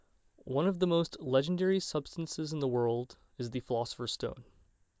One of the most legendary substances in the world is the Philosopher's Stone.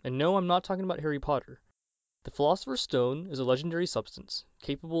 And no, I'm not talking about Harry Potter. The Philosopher's Stone is a legendary substance,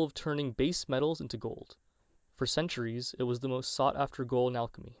 capable of turning base metals into gold. For centuries, it was the most sought-after goal in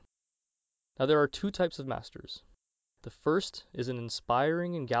alchemy. Now there are two types of masters. The first is an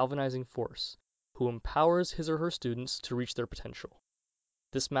inspiring and galvanizing force, who empowers his or her students to reach their potential.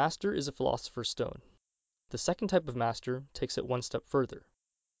 This master is a Philosopher's Stone. The second type of master takes it one step further.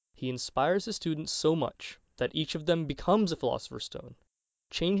 He inspires his students so much that each of them becomes a Philosopher's Stone,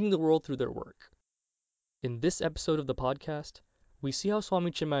 changing the world through their work. In this episode of the podcast, we see how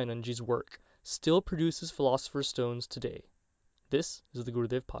Swami Chinmayanandaji's work still produces Philosopher's Stones today. This is the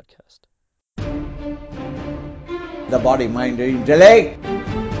Gurudev podcast. The body, mind, and intellect.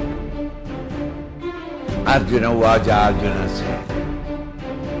 Arjuna Vaja Arjuna said,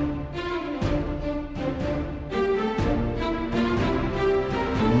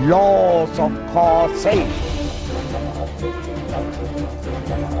 laws of causation.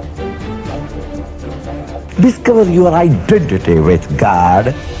 Discover your identity with God.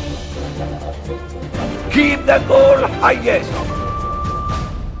 Keep the goal highest.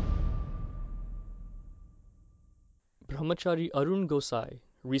 Brahmachari Arun Gosai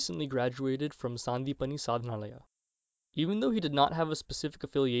recently graduated from Sandeepany Sadhanalaya. Even though he did not have a specific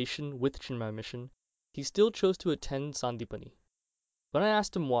affiliation with Chinmaya Mission, he still chose to attend Sandeepany. When I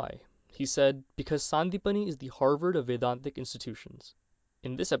asked him why, he said, because Sandeepany is the Harvard of Vedantic institutions.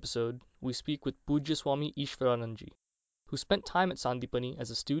 In this episode, we speak with Pujya Swami Ishwaranandaji, who spent time at Sandeepany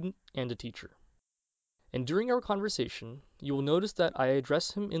as a student and a teacher. And during our conversation, you will notice that I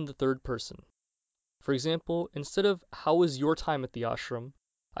address him in the third person. For example, instead of how was your time at the ashram,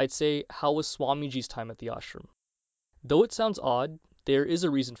 I'd say how was Swamiji's time at the ashram. Though it sounds odd, there is a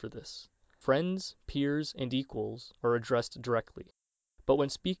reason for this. Friends, peers, and equals are addressed directly. But when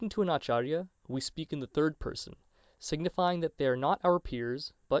speaking to an acharya, we speak in the third person, signifying that they are not our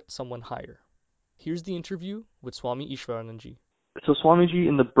peers, but someone higher. Here's the interview with Swami Ishwaranandaji. So Swamiji,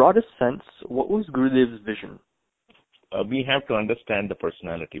 in the broadest sense, what was Gurudev's vision? We have to understand the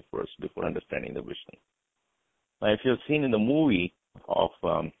personality first before understanding the vision. Now, if you've seen in the movie of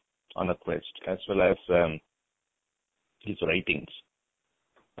On a Quest, as well as his writings,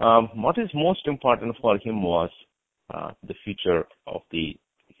 what is most important for him was the future of the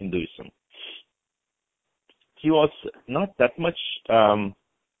Hinduism. He was not that much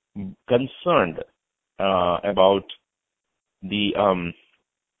concerned about the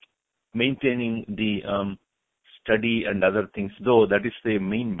maintaining the study and other things, though that is the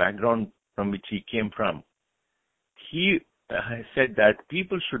main background from which he came from. He said that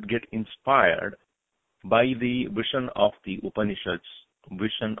people should get inspired by the vision of the Upanishads,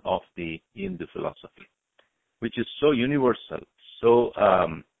 vision of the Hindu philosophy, which is so universal, so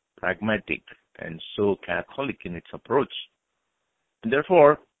pragmatic, and so Catholic in its approach. And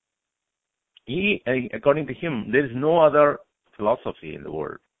therefore, according to him, there is no other philosophy in the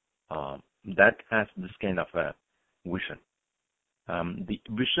world that has this kind of a vision. The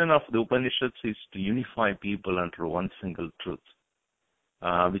vision of the Upanishads is to unify people under one single truth,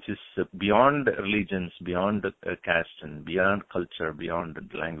 which is beyond religions, beyond caste, and beyond culture, beyond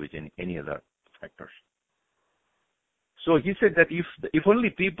language, and any other factors. So he said that if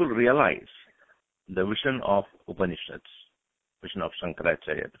only people realize the vision of Upanishads, vision of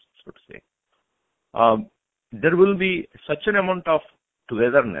Shankaracharya, so to say, there will be such an amount of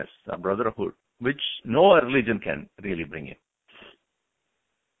togetherness, a brotherhood, which no religion can really bring in.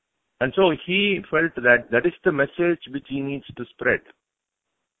 And so he felt that is the message which he needs to spread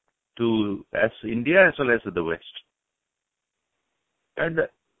to as India as well as the West. And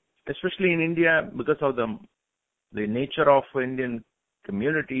especially in India, because of the nature of Indian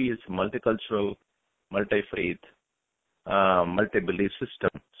community is multicultural, multi-faith, multi-belief system.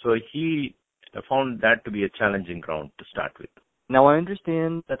 So he found that to be a challenging ground to start with. Now I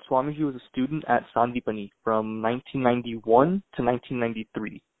understand that Swamiji was a student at Sandeepany from 1991 to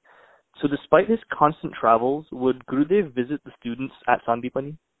 1993. So despite his constant travels, would Gurudev visit the students at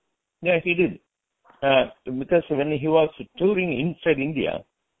Sandeepany? Yeah, he did. Because when he was touring inside India,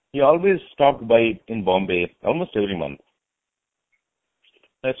 he always stopped by in Bombay almost every month.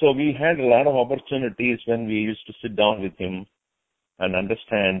 So we had a lot of opportunities when we used to sit down with him and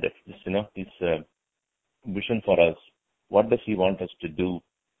understand this, his vision for us. What does he want us to do?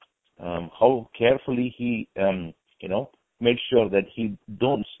 How carefully he, made sure that he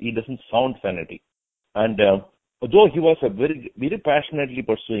doesn't sound fanatic. And although he was very, very passionately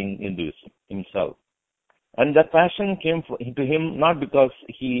pursuing Hinduism himself, and that passion came to him not because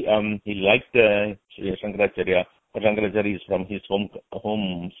he liked Shankaracharya Shankaracharya is from his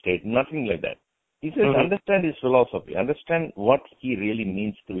home state, nothing like that. He says, understand his philosophy, understand what he really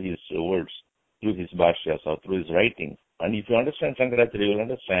means through his words, through his bhashyas or through his writings. And if you understand Shankaracharya, you will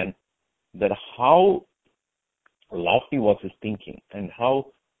understand that how lofty was his thinking and how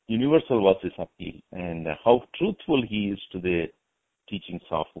universal was his appeal and how truthful he is to the teachings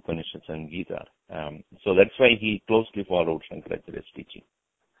of Upanishads and Gita. So that's why he closely followed Shankaracharya's teaching.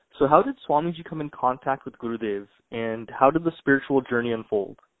 So how did Swamiji come in contact with Gurudev, and how did the spiritual journey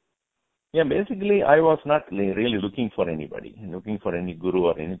unfold? Yeah, basically, I was not really looking for anybody, looking for any guru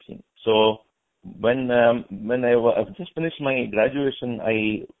or anything. So when I just finished my graduation,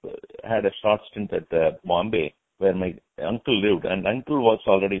 I had a short stint at Bombay, where my uncle lived, and uncle was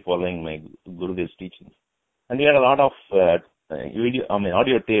already following my Gurudev's teachings. And he had a lot of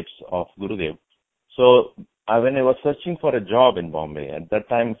audio tapes of Gurudev. So when I was searching for a job in Bombay, at that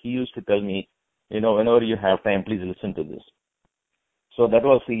time he used to tell me, whenever you have time, please listen to this. So that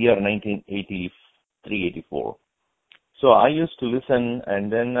was the year 1983-84. So I used to listen,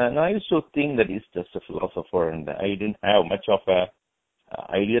 and then I used to think that he's just a philosopher, and I didn't have much of a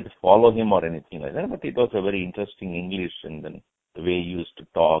idea to follow him or anything like that. But it was a very interesting English, and then the way he used to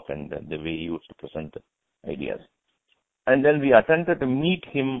talk and the way he used to present ideas. And then we attempted to meet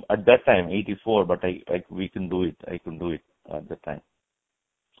him at that time, 84, but we couldn't do it. I couldn't do it at that time.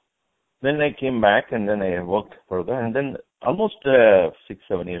 Then I came back, and then I worked further, and then almost 3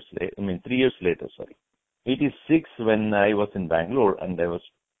 years later, 86, when I was in Bangalore and I was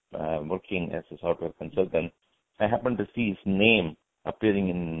working as a software consultant, I happened to see his name appearing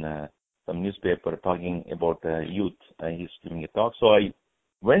in some newspaper talking about youth. He's giving a talk. So I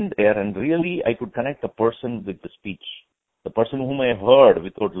went there, and really I could connect the person with the speech. The person whom I heard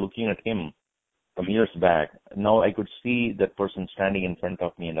without looking at him some years back, now I could see that person standing in front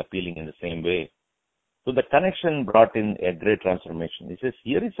of me and appealing in the same way. So the connection brought in a great transformation. He says,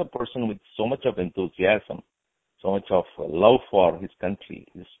 here is a person with so much of enthusiasm, so much of love for his country.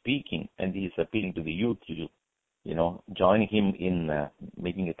 He's speaking, and he is appealing to the youth to, join him in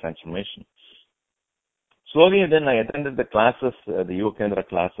making a transformation. Slowly, then I attended the classes, the Yukendra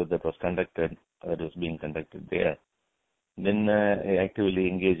classes that was being conducted there. Then I actively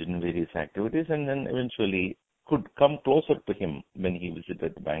engaged in various activities, and then eventually could come closer to him when he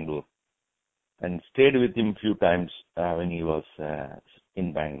visited Bangalore, and stayed with him a few times when he was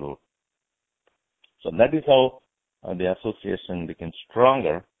in Bangalore. So that is how the association became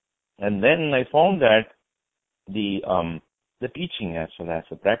stronger. And then I found that the teaching as well as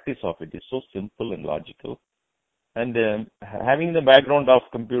the practice of it is so simple and logical. And having the background of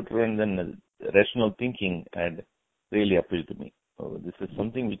computer and then rational thinking had really appealed to me. So this is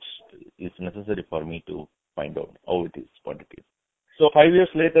something which is necessary for me to find out how it is, what it is. So 5 years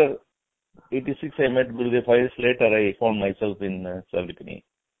later, 86, I met Gurudev. 5 years later, I found myself in Sandeepany,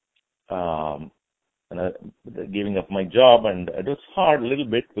 giving up my job, and it was hard a little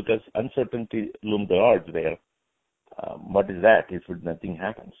bit because uncertainty loomed large there. What is that if nothing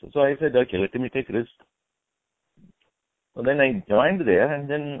happens? So I said, okay, let me take risk. So then I joined there, and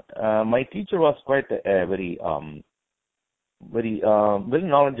then my teacher was quite a very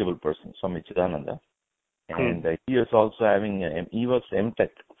knowledgeable person, Swami Chidananda. And he was also he was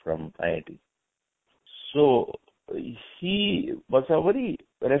MTech from IIT. So he was a very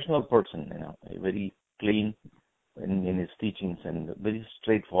rational person, very clean in his teachings and very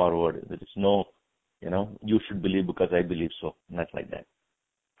straightforward. There is no, you should believe because I believe so, not like that.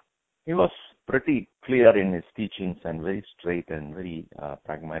 He was pretty clear in his teachings and very straight and very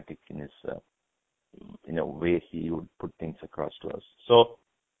pragmatic in his, way he would put things across to us. So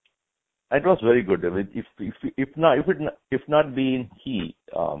it was very good. If not being he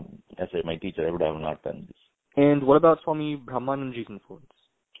as my teacher, I would have not done this. And what about Swami Brahmananji's influence?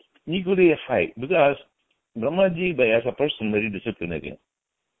 Equally high, because Brahmaji, as a person, very disciplinarian.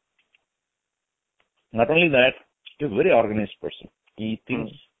 Not only that, he's a very organized person. He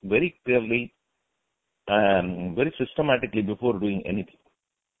thinks very clearly, very systematically before doing anything.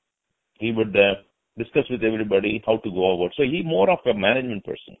 He would discuss with everybody how to go about. So he's more of a management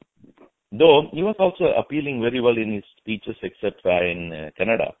person. Though he was also appealing very well in his speeches, except in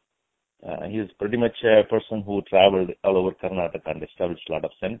Canada. He is pretty much a person who traveled all over Karnataka and established a lot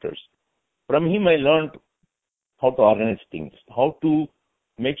of centers. From him, I learned how to organize things, how to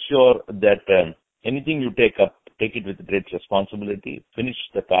make sure that anything you take up, take it with great responsibility, finish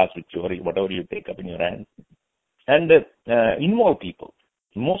the task with whatever you take up in your hand, and involve people.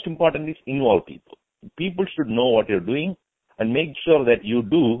 Most important is involve people. People should know what you're doing and make sure that you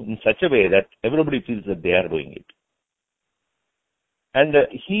do in such a way that everybody feels that they are doing it. And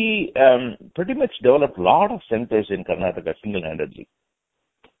he pretty much developed a lot of centers in Karnataka single-handedly.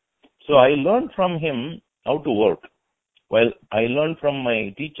 So I learned from him how to work, while I learned from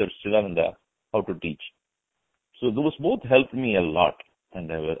my teacher, Sivananda, how to teach. So those both helped me a lot,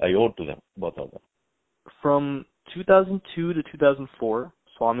 and I owe to them, both of them. From 2002 to 2004,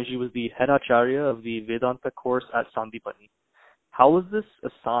 Swamiji was the head acharya of the Vedanta course at Sandeepany. How was this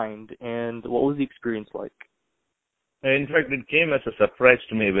assigned, and what was the experience like? In fact, it came as a surprise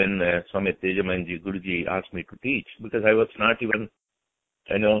to me when Swami Tejamanji Guruji asked me to teach, because I was not even,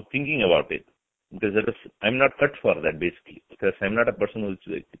 thinking about it. Because I'm not cut for that, basically, because I'm not a person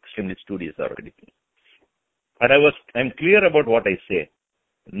who's extremely studious or anything. But I'm clear about what I say.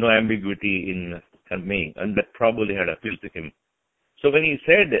 No ambiguity in me, and that probably had appealed to him. So when he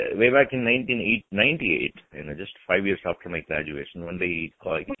said, way back in 1998, just 5 years after my graduation, one day he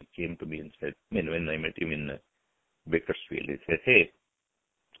came to me and said, when I met him in Bakersfield, he said, "Hey,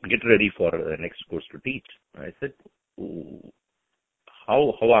 get ready for the next course to teach." I said,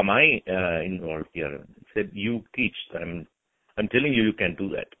 how am I involved here? He said, "You teach. I'm telling you, you can do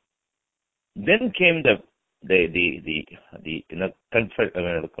that." Then came the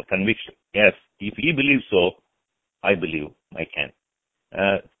conviction. Yes, if he believes so, I believe I can.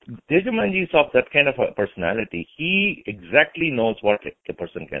 Tejamanji is of that kind of a personality. He exactly knows what a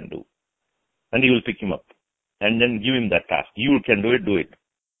person can do, and he will pick him up and then give him that task. You can do it, do it.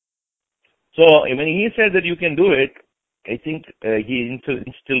 So when he said that you can do it, I think he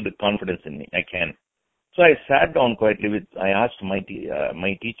instilled confidence in me. I can. So I sat down quietly I asked my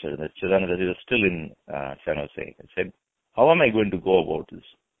teacher, that Chidananda, he was still in San Jose. I said, "How am I going to go about this?"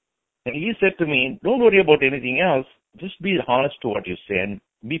 And he said to me, "Don't worry about anything else. Just be honest to what you say and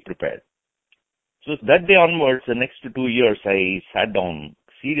be prepared." So that day onwards, the next 2 years, I sat down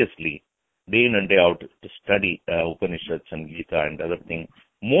seriously, day in and day out, to study Upanishads and Gita and other things,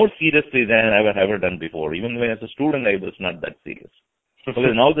 more seriously than I've ever done before. Even when as a student, I was not that serious.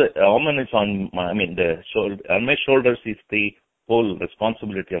 Because now the Oman is on my shoulders is the whole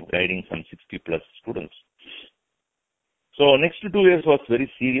responsibility of guiding some 60 plus students. So next 2 years was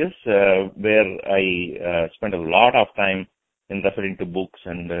very serious, where I spent a lot of time in referring to books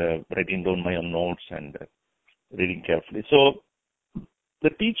and writing down my own notes and reading carefully. So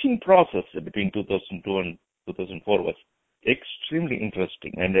the teaching process between 2002 and 2004 was extremely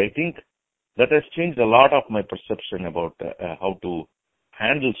interesting, and I think that has changed a lot of my perception about how to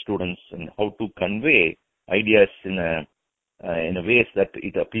handle students and how to convey ideas in a ways that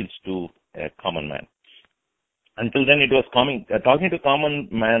it appeals to a common man. Until then, it was talking to common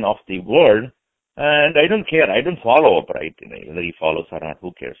man of the world, and I don't care. I don't follow up, right? Whether he follows or not,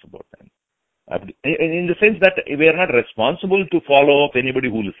 who cares about them? In the sense that we are not responsible to follow up anybody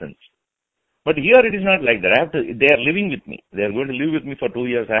who listens. But here it is not like that. They are living with me. They are going to live with me for 2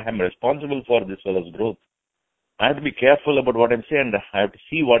 years. I am responsible for this fellow's growth. I have to be careful about what I'm saying, and I have to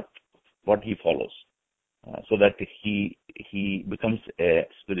see what he follows, so that he becomes a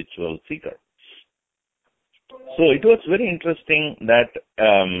spiritual seeker. So it was very interesting that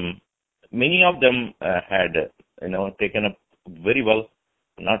many of them had taken up very well.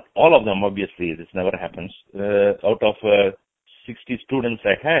 Not all of them, obviously. This never happens. Out of 60 students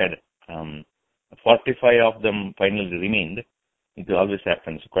I had, 45 of them finally remained. It always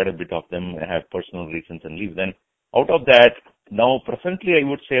happens. Quite a bit of them have personal reasons and leave. Then out of that, now presently I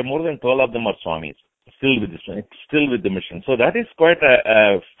would say more than 12 of them are Swamis, still with the mission. So that is quite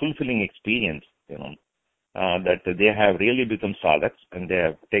a fulfilling experience, that they have really become sadhaks and they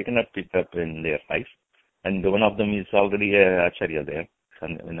have taken up it up in their life. And one of them is already a acharya there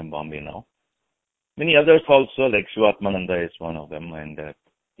in Bombay now. Many others also, like Shivatmananda is one of them, and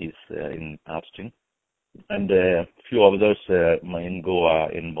is in Austin. And a few others in Goa,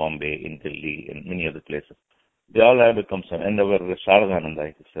 in Bombay, in Delhi, in many other places. They all have become some. And our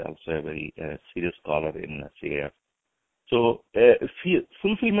Sadhanalaya is also a very serious scholar in CAF. So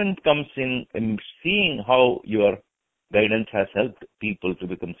fulfillment comes in seeing how your guidance has helped people to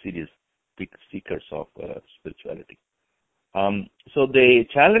become serious seekers of spirituality. So the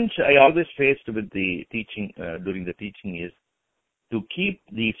challenge I always faced with the teaching, during the teaching, is to keep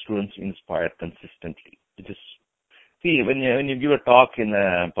the students inspired consistently. When you give a talk in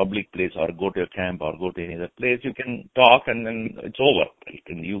a public place or go to a camp or go to any other place, you can talk and then it's over, right?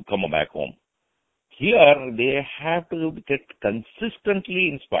 And you come back home. Here, they have to get consistently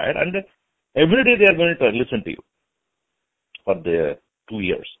inspired, and every day they are going to listen to you for the 2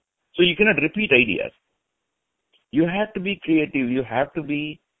 years. So you cannot repeat ideas. You have to be creative. You have to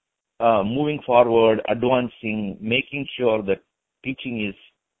be moving forward, advancing, making sure that teaching is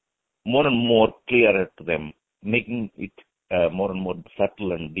more and more clearer to them, making it more and more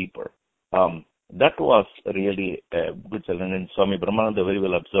subtle and deeper. That was really a good challenge. And Swami Brahmananda very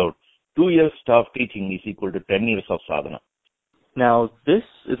well observed, 2 years of teaching is equal to 10 years of sadhana. Now, this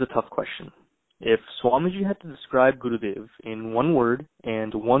is a tough question. If Swamiji had to describe Gurudev in one word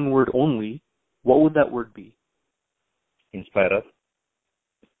and one word only, what would that word be? Inspirer.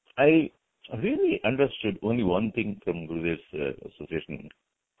 I really understood only one thing from Gurudev's association,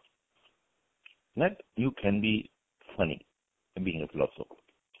 that you can be funny being a philosopher.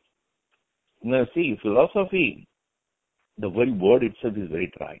 Now see, philosophy, the very word itself is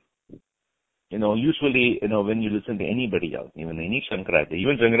very dry. Usually, when you listen to anybody else, even any Shankaracharya,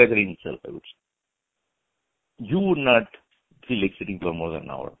 even Shankaracharya himself, I would say, you would not feel like sitting for more than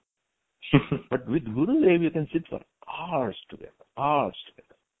an hour. But with Gurudev, you can sit for hours together.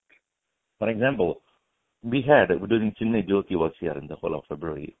 For example, we had, during Chinmaya Jyoti was here in the whole of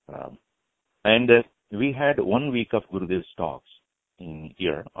February, and we had 1 week of Gurudev's talks in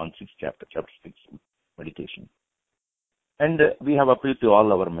here on 6th chapter 6, meditation. And we have appealed to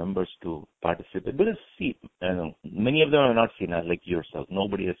all our members to participate. Because see, many of them have not seen, like yourself.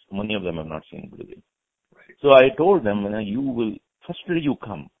 Many of them have not seen Gurudev. Right. So I told them, you will, first day you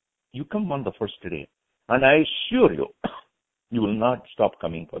come. You come on the first day. And I assure you, you will not stop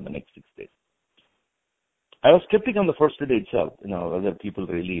coming for the next 6 days. I was skeptical on the first day itself, whether people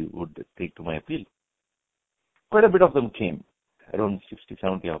really would take to my appeal. Quite a bit of them came. Around 60,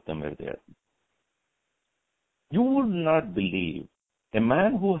 70 of them were there. You would not believe a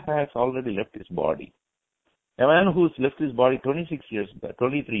man who has already left his body, a man who's left his body 26 years back,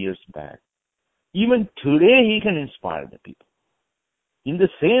 23 years back, even today he can inspire the people in the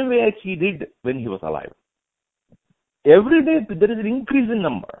same way as he did when he was alive. Every day there is an increase in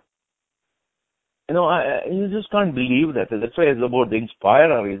number. You just can't believe that. That's why it's about the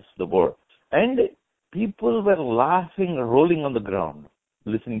inspirer is the word. And people were laughing, rolling on the ground,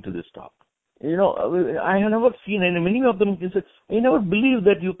 listening to this talk. I have never seen, and many of them said, I never believed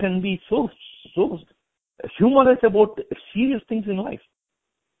that you can be so humorous about serious things in life.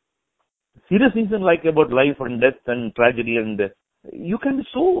 Serious things in life about life and death and tragedy, and you can be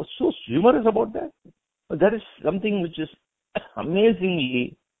so humorous about that. That is something which is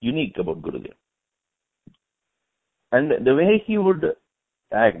amazingly unique about Gurudev. And the way he would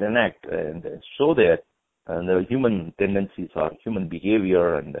act and show that the human tendencies or human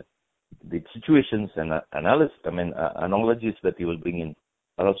behavior and the situations and analogies that he will bring in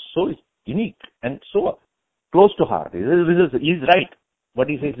are so unique and so close to heart. He's right. What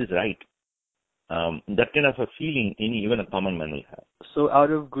he says is right. That kind of a feeling even a common man will have. So out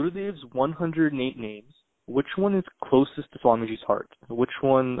of Gurudev's 108 names, which one is closest to Swamiji's heart? Which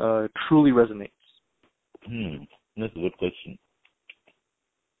one truly resonates? That's a good question.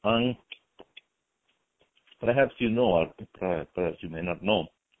 Perhaps you know, or perhaps you may not know.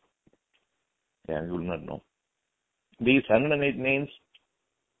 Yeah, you will not know. These 108 names,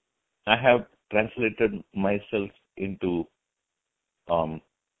 I have translated myself into certain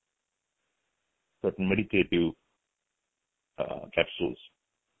meditative capsules.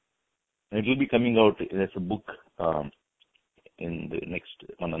 And it will be coming out as a book in the next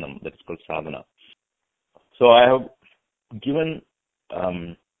one of them that is called Sadhana. So I have given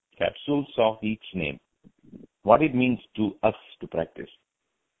capsules of each name, what it means to us to practice.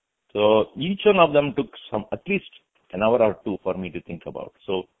 So each one of them took at least an hour or two for me to think about.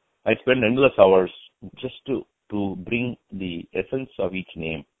 So I spent endless hours just to bring the essence of each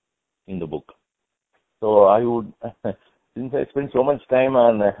name in the book. So I would, since I spent so much time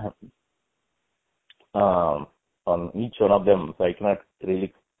on each one of them, so I cannot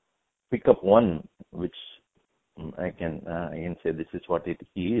really pick up one which I can say this is what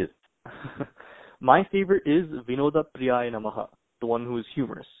he is. My favorite is Vinoda Priyaya Namaha, the one who is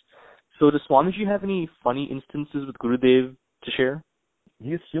humorous. So does Swamiji have any funny instances with Gurudev to share?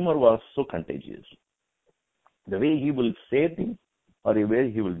 His humor was so contagious. The way he will say things or the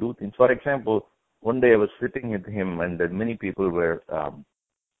way he will do things. For example, one day I was sitting with him and many people were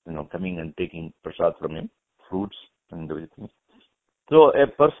coming and taking prasad from him, fruits and everything. So a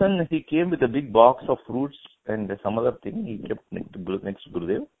person, he came with a big box of fruits and some other thing he kept next to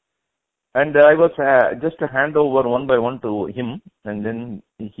Gurudev. And I was just to hand over one by one to him, and then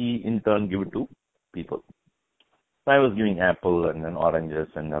he in turn give it to people. So I was giving apple and then oranges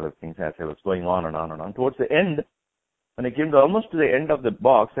and other things as I was going on and on and on. Towards the end, when I came to almost to the end of the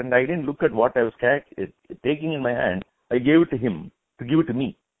box, and I didn't look at what I was taking in my hand, I gave it to him to give it to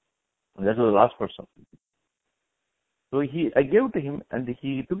me. And that was the last person. So I gave it to him, and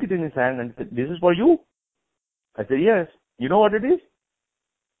he took it in his hand and said, "This is for you." I said, "Yes." You know what it is?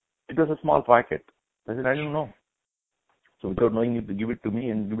 It was a small packet. I said, "I don't know." So without knowing it, give it to me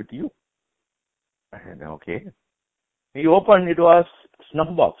and give it to you. I said, okay. He opened, it was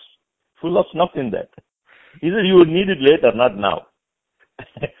snuff box, full of snuff in that. He said, you will need it later, not now.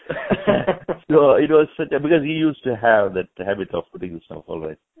 So it was because he used to have that habit of putting the snuff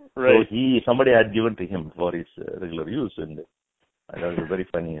always. Right. So somebody had given to him for his regular use, and that was very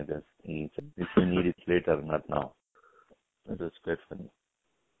funny. He said, if you need it later, not now. It was quite funny.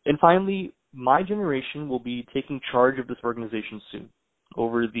 And finally, my generation will be taking charge of this organization soon.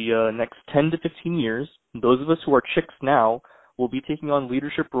 Over the next 10 to 15 years, those of us who are chicks now will be taking on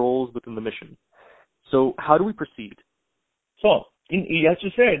leadership roles within the mission. So how do we proceed? So, as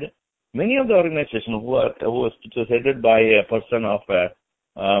you said, many of the organizations was headed by a person of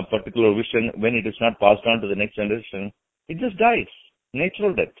a particular vision, when it is not passed on to the next generation, it just dies.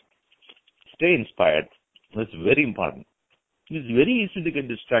 Natural death. Stay inspired. That's very important. It's very easy to get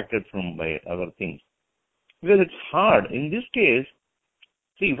distracted by other things. Because it's hard. In this case,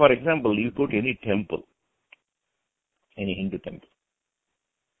 see, for example, you go to any temple, any Hindu temple,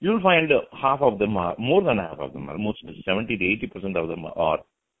 you'll find half of them are, more than half of them, almost 70 to 80% of them are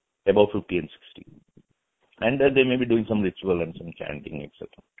above 50 and 60. And they may be doing some ritual and some chanting, etc.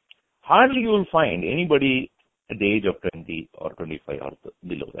 Hardly you will find anybody at the age of 20 or 25 or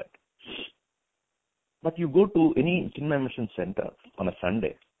below that. But you go to any Chinmaya Mission center on a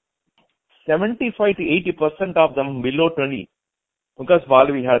Sunday, 75 to 80% of them below 20. Because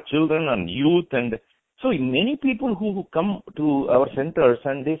while we have children and youth, and so many people who come to our centers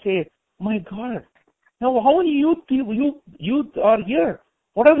and they say, my God, now how many youth are here?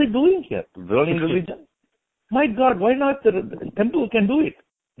 What are they doing here? Learning religion? My God, why not the temple can do it?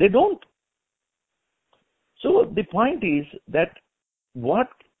 They don't. So the point is that what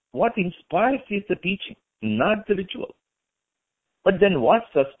inspires is the teaching, not the ritual. But then what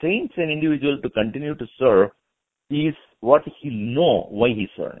sustains an individual to continue to serve is what he knows why he's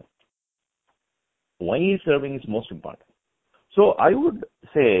serving. Why he's serving is most important. So I would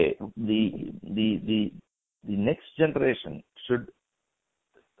say the next generation should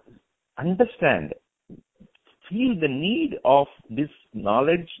understand, feel the need of this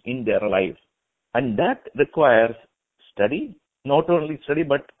knowledge in their life. And that requires study, not only study,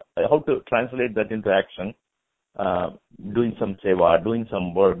 but how to translate that into action, doing some seva, doing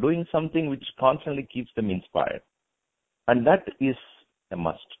some work, doing something which constantly keeps them inspired. And that is a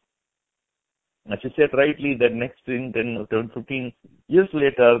must. As you said rightly, that next 10, 15 years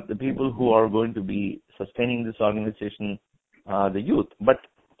later, the people who are going to be sustaining this organization are the youth. But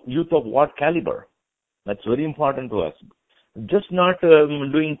youth of what caliber? That's very important to us. Just not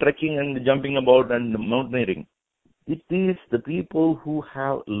doing trekking and jumping about and mountaineering. It is the people who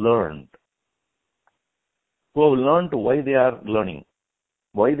have learned why they are learning,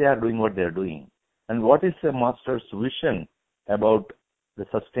 why they are doing what they are doing, and what is the master's vision about the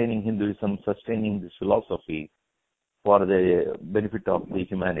sustaining Hinduism, sustaining this philosophy for the benefit of the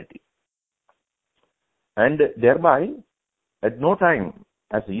humanity. And thereby, at no time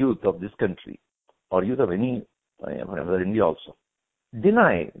as a youth of this country, or youth of any other India also,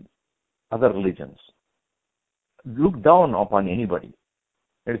 deny other religions, look down upon anybody.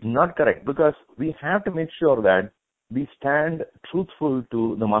 It is not correct, because we have to make sure that we stand truthful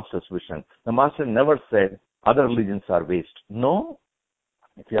to the Master's vision. The Master never said other religions are waste. No.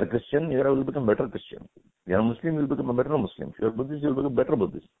 If you are a Christian, you will become a better Christian. If you are a Muslim, you will become a better Muslim. If you are Buddhist, you will become a better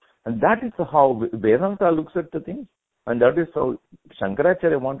Buddhist. And that is how Vedanta looks at the thing. And that is how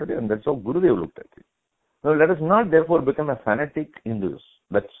Shankaracharya wanted it, and that's how Gurudev looked at it. Now, let us not therefore become a fanatic Hindus.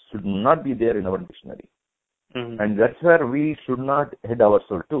 That should not be there in our dictionary. Mm-hmm. And that's where we should not head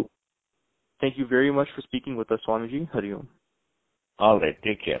ourselves to. Thank you very much for speaking with us, Swamiji. Hari Om. All right.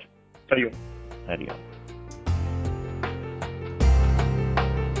 Take care. Hari Om. Hari Om.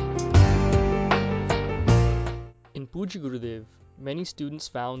 In Pujya Gurudev, many students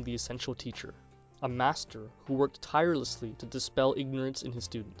found the essential teacher, a master who worked tirelessly to dispel ignorance in his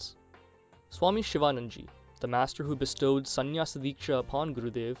students. Swami Shivanandaji, the master who bestowed Sannyasa Diksha upon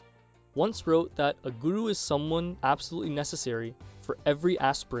Gurudev, once wrote that a guru is someone absolutely necessary for every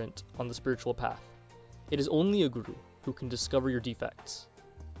aspirant on the spiritual path. It is only a guru who can discover your defects.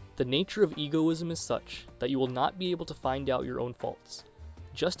 The nature of egoism is such that you will not be able to find out your own faults.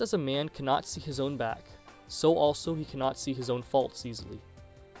 Just as a man cannot see his own back, so also he cannot see his own faults easily.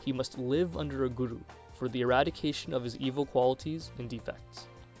 He must live under a guru for the eradication of his evil qualities and defects.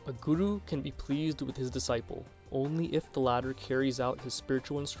 A guru can be pleased with his disciple only if the latter carries out his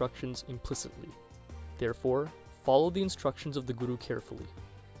spiritual instructions implicitly. Therefore, follow the instructions of the guru carefully.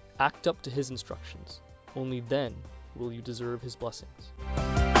 Act up to his instructions. Only then will you deserve his blessings.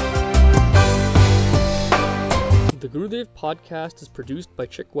 The Gurudev podcast is produced by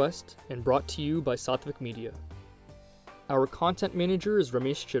Chick West and brought to you by Satvik Media. Our content manager is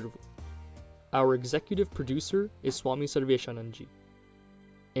Ramesh Chirvu. Our executive producer is Swami Sarveshananji.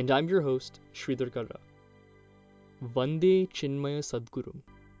 And I'm your host, Sridhar Karra. Vande Chinmaya Sadgurum.